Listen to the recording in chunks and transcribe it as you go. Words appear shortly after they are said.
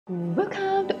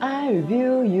Welcome to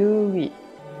IreviewUread.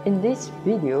 In this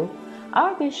video,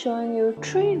 I'll be showing you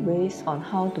 3 ways on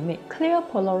how to make clear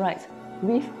Polaroids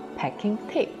with packing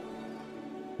tape.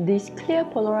 These clear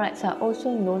Polaroids are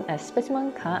also known as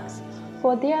specimen cards,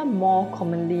 for they are more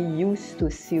commonly used to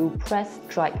seal pressed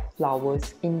dried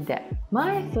flowers in them.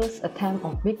 My first attempt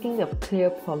of making the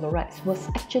clear Polaroids was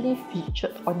actually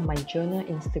featured on my journal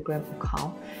Instagram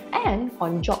account and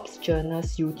on Jobs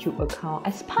Journal's YouTube account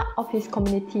as part of his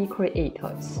community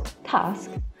creators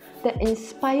task that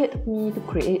inspired me to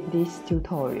create this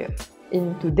tutorial.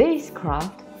 In today's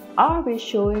craft, I'll be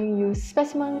showing you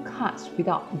specimen cards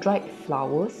without dried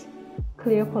flowers,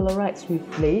 clear Polaroids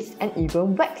with lace, and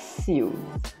even wax seal.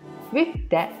 With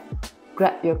that,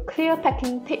 grab your clear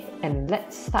packing tape and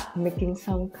let's start making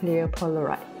some clear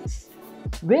Polaroids.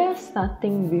 We're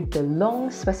starting with the long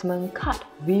specimen card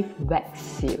with wax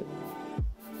seal.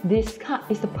 This card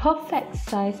is the perfect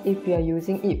size if you are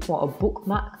using it for a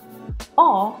bookmark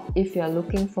or if you are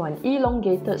looking for an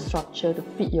elongated structure to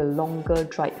fit your longer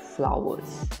dried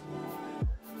flowers.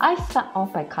 I start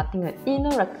off by cutting an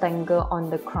inner rectangle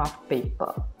on the craft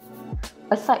paper.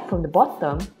 Aside from the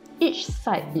bottom, each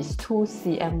side is 2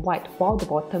 cm wide while the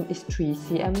bottom is 3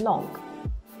 cm long.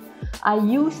 I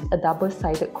used a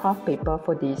double-sided craft paper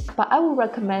for this, but I would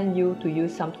recommend you to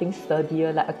use something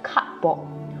sturdier like a cardboard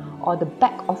or the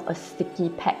back of a sticky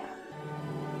pad.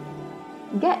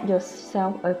 Get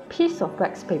yourself a piece of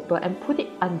wax paper and put it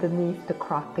underneath the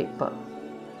craft paper.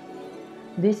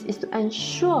 This is to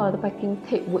ensure the packing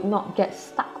tape would not get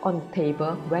stuck on the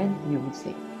table when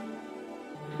using.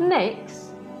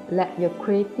 Next, let your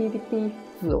creativity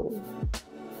flow.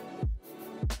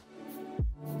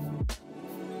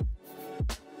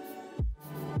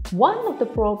 One of the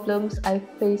problems I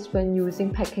face when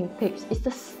using packing tapes is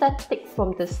the static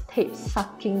from the tape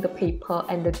sucking the paper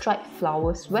and the dried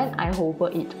flowers when I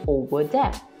hover it over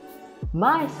them.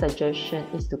 My suggestion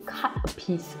is to cut a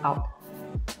piece out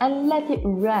and let it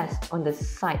rest on the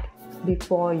side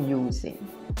before using.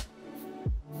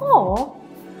 Or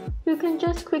you can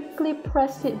just quickly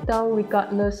press it down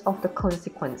regardless of the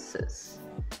consequences.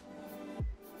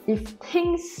 If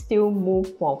things still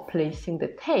move while placing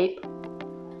the tape,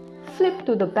 flip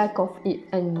to the back of it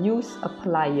and use a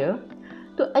plier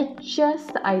to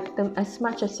adjust the item as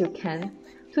much as you can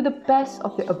to the best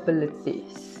of your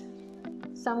abilities.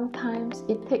 Sometimes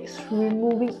it takes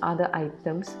removing other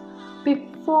items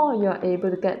before you are able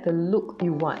to get the look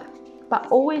you want, but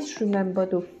always remember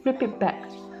to flip it back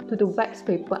to the wax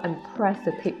paper and press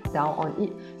the tape down on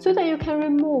it so that you can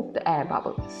remove the air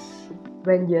bubbles.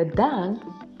 When you're done,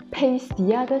 paste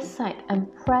the other side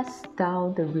and press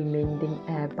down the remaining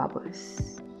air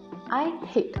bubbles. I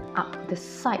taped up the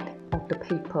side of the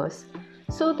papers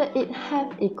so that it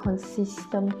has a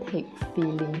consistent tape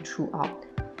feeling throughout.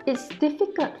 It's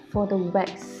difficult for the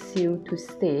wax seal to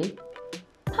stay.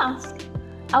 Thus,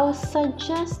 I would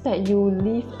suggest that you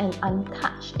leave an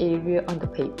untouched area on the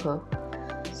paper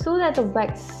so that the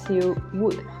wax seal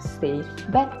would stay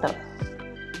better.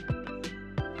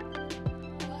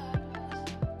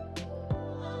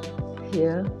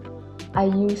 Here, I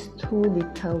used 2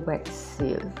 little wax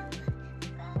seal.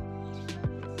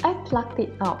 I plucked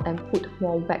it out and put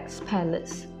more wax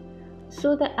pellets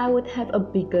so that I would have a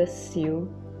bigger seal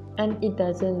and it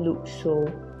doesn't look so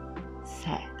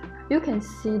sad. You can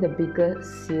see the bigger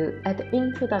seal at the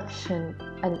introduction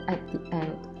and at the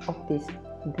end of this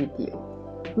video.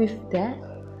 With that,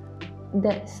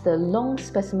 that's the long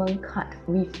specimen card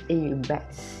with a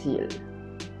wax seal.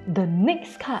 The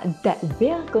next card that we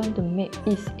are going to make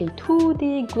is a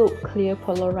 2D globe clear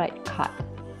Polaroid card.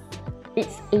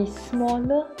 It's a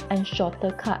smaller and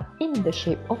shorter card in the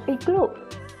shape of a globe.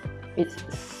 It's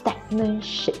stagnant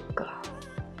shape.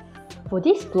 For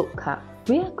this globe card,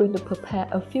 we are going to prepare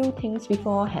a few things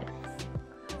beforehand.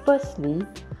 Firstly,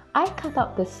 I cut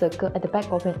out the circle at the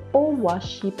back of an old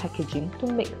washi packaging to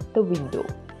make the window.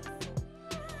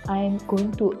 I am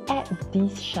going to add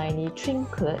these shiny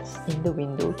trinkets in the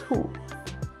window too.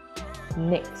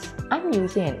 Next, I'm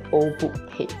using an old book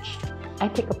page. I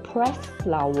take a pressed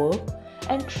flower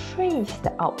and trace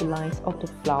the outlines of the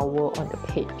flower on the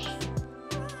page.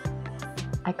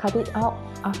 I cut it out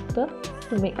after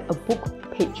to make a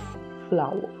book page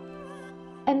flower.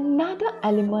 Another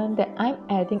element that I'm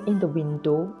adding in the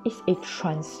window is a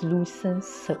translucent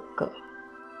circle.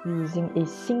 Using a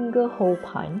single hole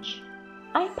punch,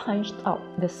 I punched out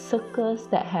the circles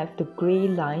that have the grey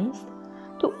lines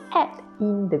to add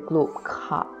in the globe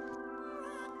card.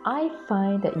 I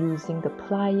find that using the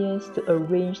pliers to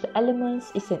arrange the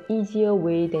elements is an easier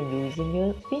way than using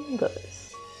your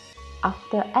fingers.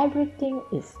 After everything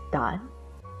is done,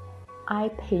 I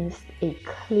paste a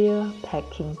clear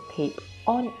packing tape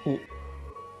on it.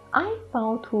 I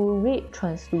found two red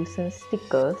translucent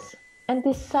stickers and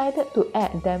decided to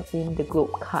add them in the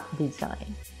globe card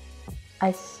design.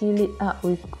 I seal it up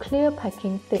with clear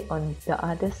packing tape on the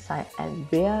other side and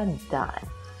we're done.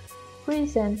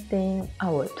 Presenting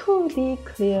our 2D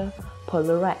clear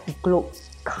Polaroid globe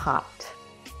card.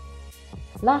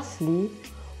 Lastly,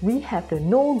 we have the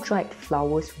No Dried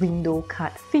Flowers window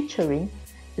card featuring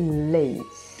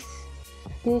lace.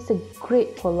 This is a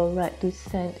great Polaroid to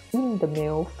send in the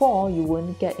mail, for you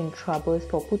won't get in trouble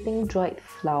for putting dried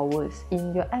flowers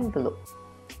in your envelope.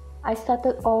 I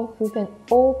started off with an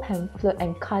old pamphlet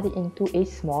and cut it into a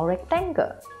small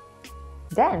rectangle.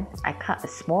 Then I cut a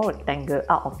small rectangle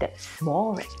out of that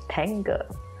small rectangle.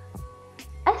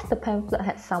 As the pamphlet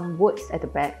had some words at the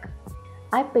back,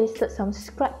 I pasted some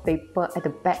scrap paper at the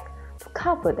back to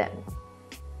cover them.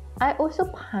 I also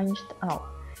punched out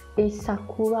a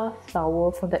sakura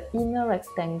flower from the inner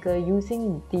rectangle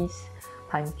using this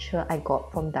puncher I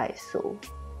got from Daiso.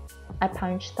 I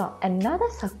punched out another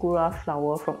sakura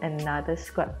flower from another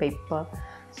scrap paper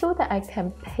so that I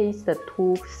can paste the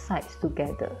two sides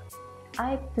together.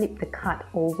 I flip the card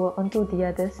over onto the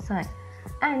other side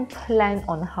and plan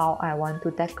on how I want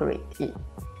to decorate it.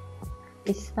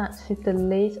 It starts with the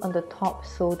lace on the top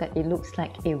so that it looks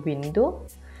like a window,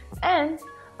 and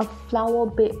a flower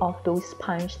bed of those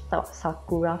punched out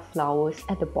sakura flowers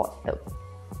at the bottom.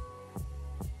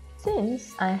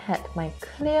 Since I had my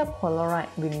clear Polaroid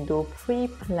window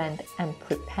pre-planned and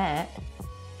prepared,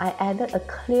 I added a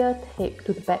clear tape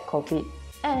to the back of it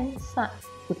and started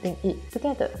putting it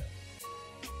together.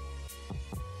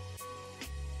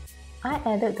 I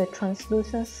added the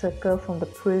translucent circle from the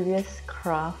previous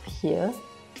craft here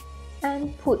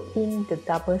and put in the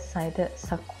double-sided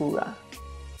sakura.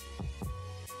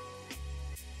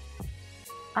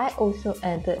 I also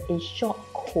added a short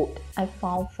quote I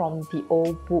found from the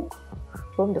old book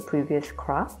from the previous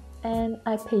craft, and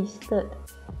I pasted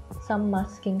some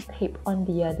masking tape on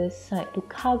the other side to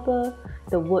cover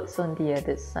the words on the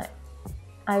other side.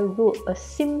 I wrote a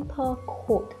simple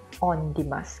quote on the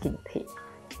masking tape.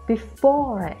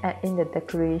 Before I add in the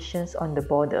decorations on the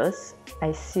borders,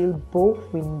 I seal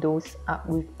both windows up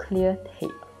with clear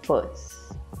tape first.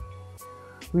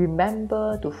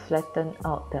 Remember to flatten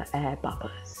out the air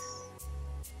bubbles.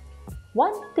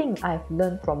 One thing I've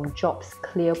learned from Job's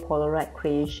Clear Polaroid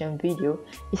creation video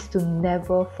is to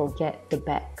never forget the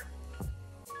back.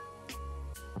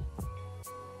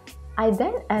 I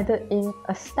then added in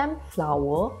a stem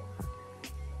flower,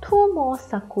 two more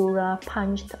sakura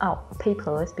punched out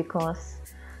papers because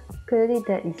clearly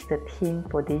that is the theme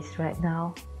for this right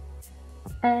now,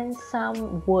 and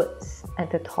some words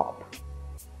at the top.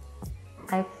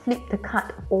 I flipped the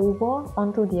card over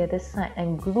onto the other side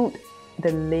and glued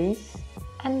the lace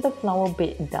and the flower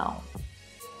bed down.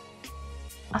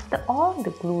 After all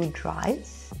the glue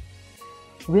dries,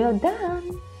 we're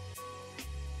done!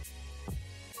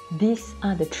 These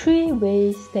are the 3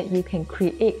 ways that you can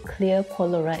create clear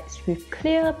Polaroids with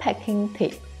clear packing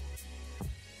tape.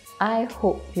 I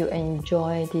hope you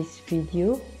enjoy this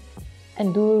video,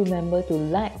 and do remember to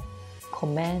like,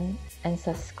 comment and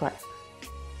subscribe.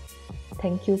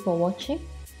 Thank you for watching,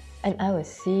 and I will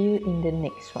see you in the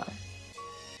next one.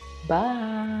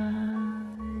 Bye!